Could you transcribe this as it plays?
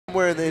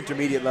somewhere in the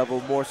intermediate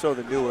level, more so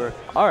than newer.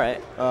 All right.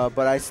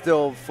 But I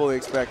still fully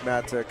expect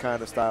Matt to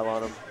kind of style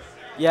on him.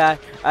 Yeah,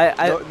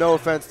 no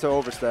offense to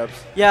Oversteps.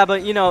 Yeah,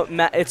 but you know,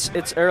 Matt,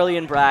 it's early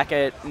in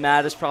bracket.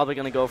 Matt is probably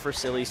going to go for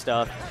silly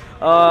stuff.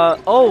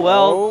 Oh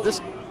well,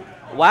 this.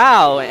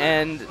 Wow,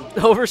 and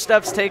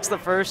Oversteps takes the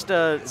first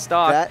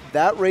stock.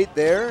 That right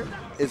there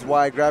is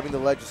why grabbing the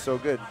ledge is so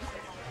good.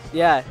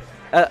 Yeah,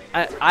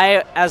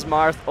 I as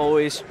Marth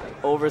always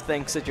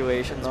overthink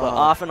situations, but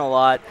often a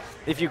lot.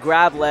 If you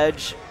grab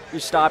ledge, you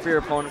stop your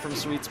opponent from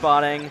sweet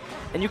spotting,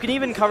 and you can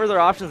even cover their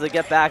options to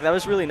get back. That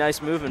was really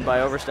nice movement by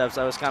Oversteps.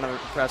 I was kind of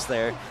impressed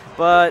there.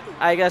 But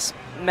I guess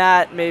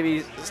Matt maybe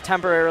is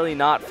temporarily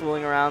not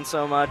fooling around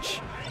so much.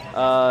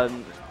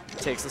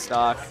 Takes the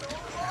stock.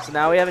 So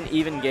now we have an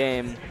even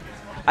game.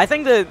 I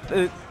think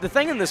the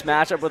thing in this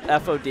matchup with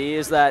FOD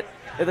is that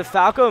if the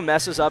Falco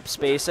messes up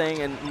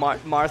spacing and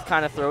Marth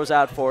kind of throws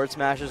out forward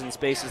smashes and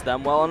spaces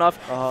them well enough,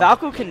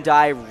 Falco can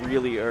die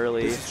really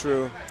early. This is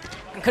true.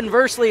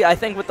 Conversely, I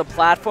think with the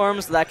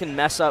platforms, that can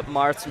mess up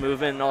Marth's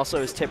movement and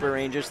also his tipper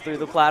ranges through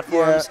the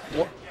platforms.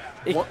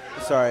 Yeah.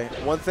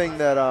 One thing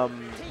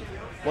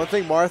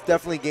Marth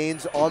definitely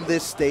gains on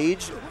this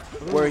stage,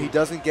 where he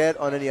doesn't get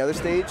on any other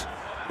stage,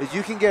 is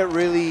you can get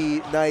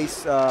really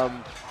nice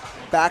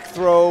back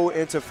throw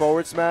into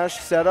forward smash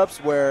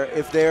setups where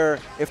if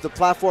the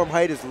platform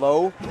height is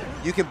low,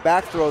 you can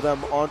back throw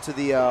them onto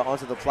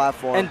the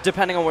platform. And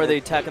depending on where they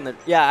tech in the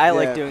I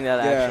like doing that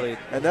actually.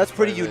 And that's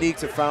pretty unique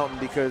to Fountain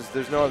because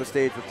there's no other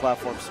stage with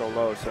platforms so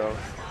low. So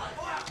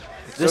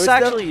this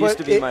actually used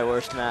to be my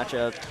worst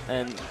matchup,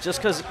 and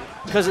just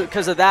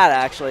because of that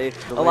actually,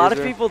 a lot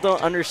of people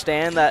don't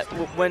understand that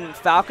when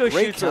Falco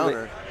shoots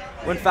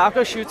When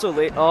Falco shoots a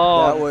late,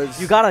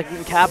 you gotta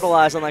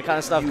capitalize on that kind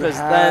of stuff because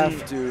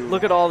then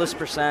look at all this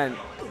percent.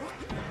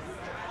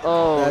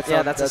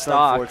 That's a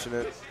stock.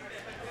 Unfortunate.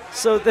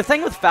 So the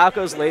thing with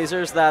Falco's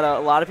lasers that a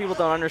lot of people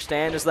don't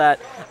understand is that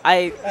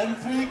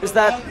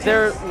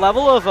their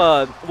level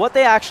of what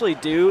they actually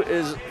do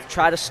is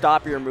try to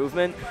stop your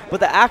movement, but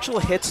the actual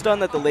hit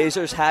stun that the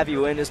lasers have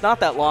you in is not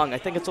that long. I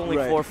think it's only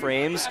 4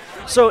 frames.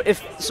 So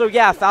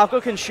Falco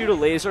can shoot a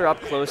laser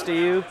up close to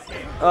you.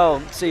 Oh,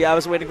 see, I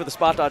was waiting for the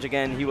spot dodge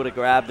again. He would have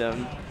grabbed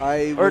him.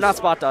 Not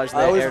spot dodge, the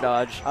air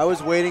dodge. I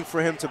was waiting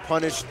for him to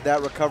punish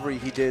that recovery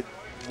he did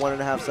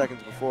 1.5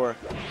 seconds before,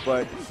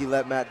 but he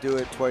let Matt do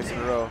it twice in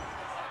a row.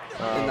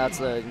 And that's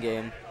the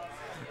game.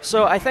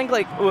 So I think,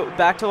 like,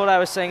 back to what I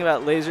was saying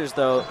about lasers,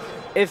 though,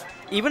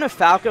 even if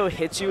Falco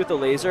hits you with the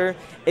laser,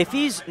 if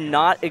he's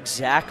not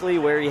exactly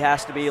where he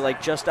has to be,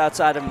 like just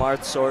outside of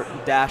Marth's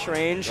dash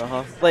range,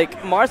 like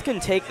Marth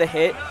can take the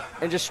hit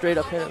and just straight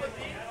up hit him.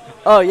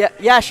 Oh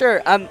yeah,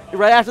 sure.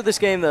 Right after this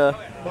game, though.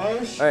 All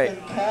right.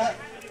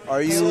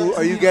 Are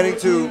you getting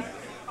to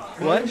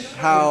what?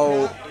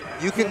 How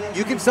you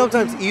can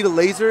sometimes eat a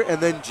laser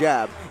and then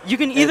jab. You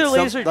can either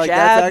laser jab.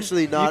 That's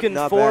actually not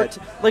bad.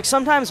 Like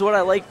sometimes what I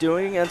like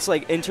doing against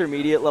like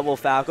intermediate level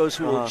Falcos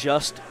who will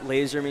just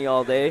laser me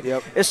all day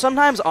is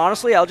sometimes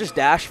honestly I'll just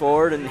dash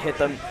forward and hit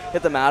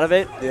them out of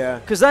it. Yeah.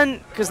 Because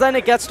then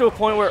it gets to a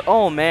point where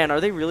are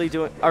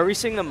we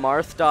seeing the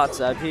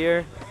MattDotZeb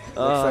here? Looks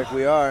like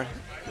we are.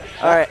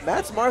 All right.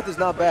 Matt's Marth is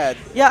not bad.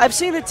 Yeah, I've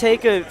seen it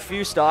take a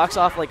few stocks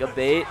off like a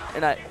bait,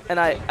 and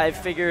I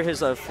figure his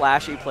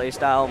flashy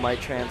playstyle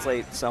might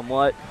translate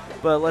somewhat.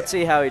 But let's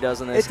see how he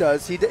does in this. It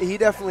does. He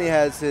definitely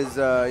has his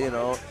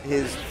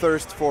his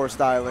thirst for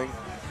styling.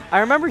 I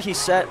remember he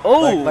said,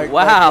 wow,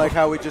 like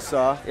how we just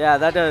saw. Yeah,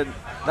 that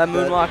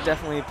moonwalk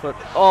definitely put.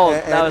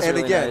 That was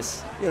really again,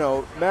 nice. You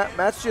know,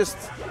 Matt's just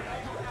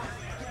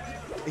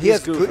he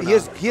has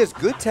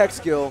good tech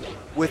skill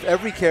with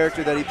every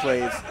character that he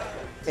plays,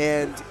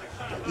 and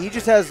he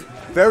just has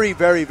very,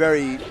 very,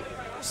 very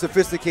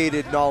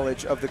sophisticated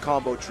knowledge of the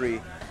combo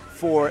tree,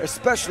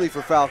 especially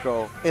for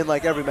Falco in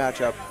like every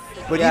matchup.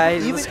 But yeah,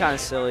 he was kind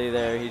of silly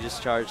there. He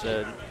just charged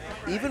it.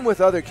 Even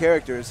with other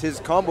characters, his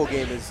combo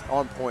game is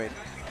on point.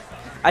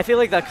 I feel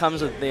like that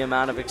comes with the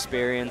amount of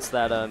experience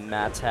that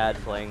Matt's had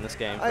playing this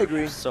game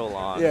for so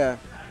long. Yeah.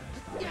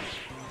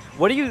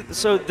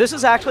 So this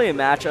is actually a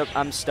matchup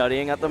I'm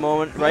studying at the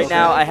moment. Right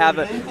now, I have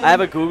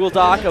a Google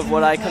Doc of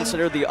what I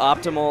consider the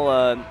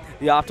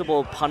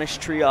optimal punish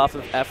tree off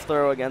of F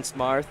throw against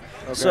Marth.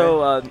 Okay.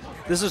 So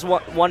this is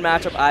one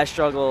matchup I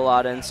struggle a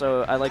lot in.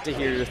 So I'd like to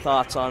hear your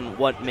thoughts on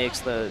what makes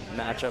the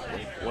matchup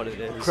like what it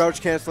is.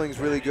 Crouch canceling is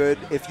really good.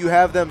 If you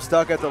have them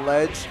stuck at the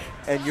ledge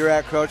and you're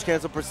at crouch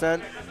cancel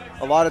percent,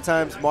 a lot of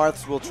times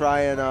Marths will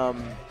try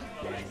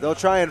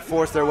and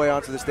force their way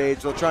onto the stage.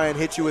 They'll try and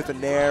hit you with a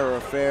nair or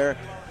a fair.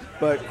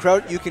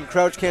 But you can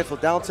crouch cancel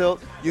down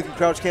tilt. You can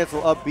crouch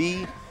cancel up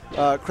B.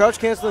 Crouch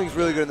canceling is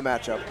really good in the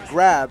matchup.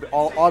 Grab,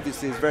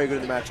 obviously, is very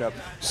good in the matchup.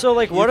 So,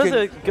 like, what are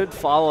the good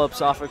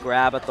follow-ups off of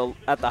grab at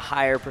the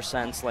higher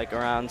percents, like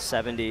around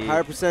 70?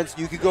 Higher percents,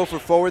 you could go for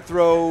forward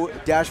throw,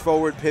 dash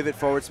forward, pivot,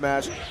 forward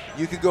smash.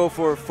 You could go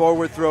for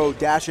forward throw,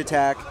 dash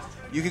attack.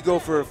 You could go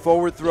for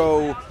forward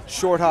throw,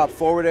 short hop,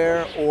 forward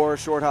air, or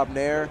short hop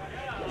nair.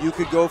 You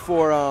could go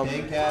for oh,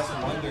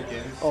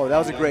 that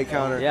was a great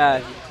counter.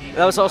 Yeah,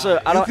 that was also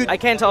I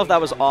can't tell if that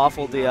was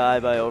awful DI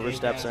by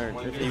Oversteps or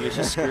if he was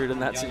just screwed in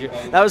that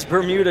situation. That was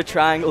Bermuda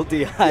Triangle DI.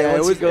 Yeah, Once it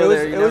was, you go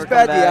there, you it was never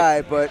come bad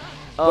back. DI,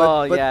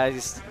 but yeah,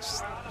 he's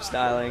just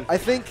styling. I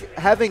think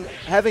having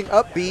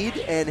up B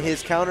and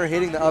his counter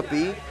hitting the up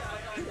B,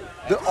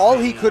 all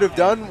he could have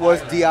done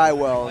was DI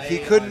well. He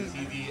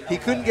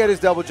couldn't get his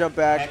double jump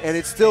back, and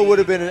it still would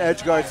have been an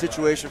edge guard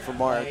situation for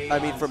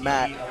for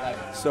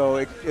Matt.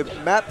 So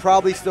Matt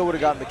probably still would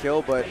have gotten the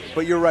kill, but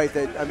you're right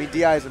that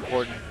DI is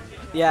important.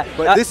 Yeah,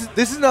 but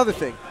this is another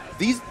thing.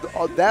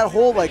 That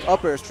whole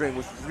up air string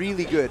was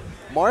really good.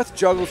 Marth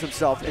juggles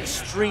himself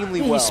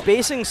extremely well. He's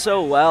spacing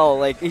so well.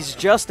 Like, he's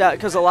just out,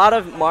 because a lot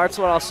of Marths,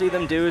 what I'll see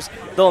them do is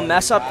they'll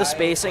mess up the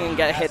spacing and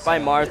get hit by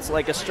Marths,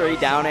 like a straight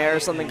down air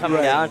or something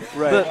coming down.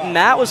 Right. But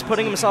Matt was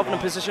putting himself in a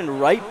position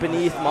right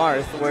beneath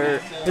Marth where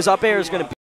his up air is going to be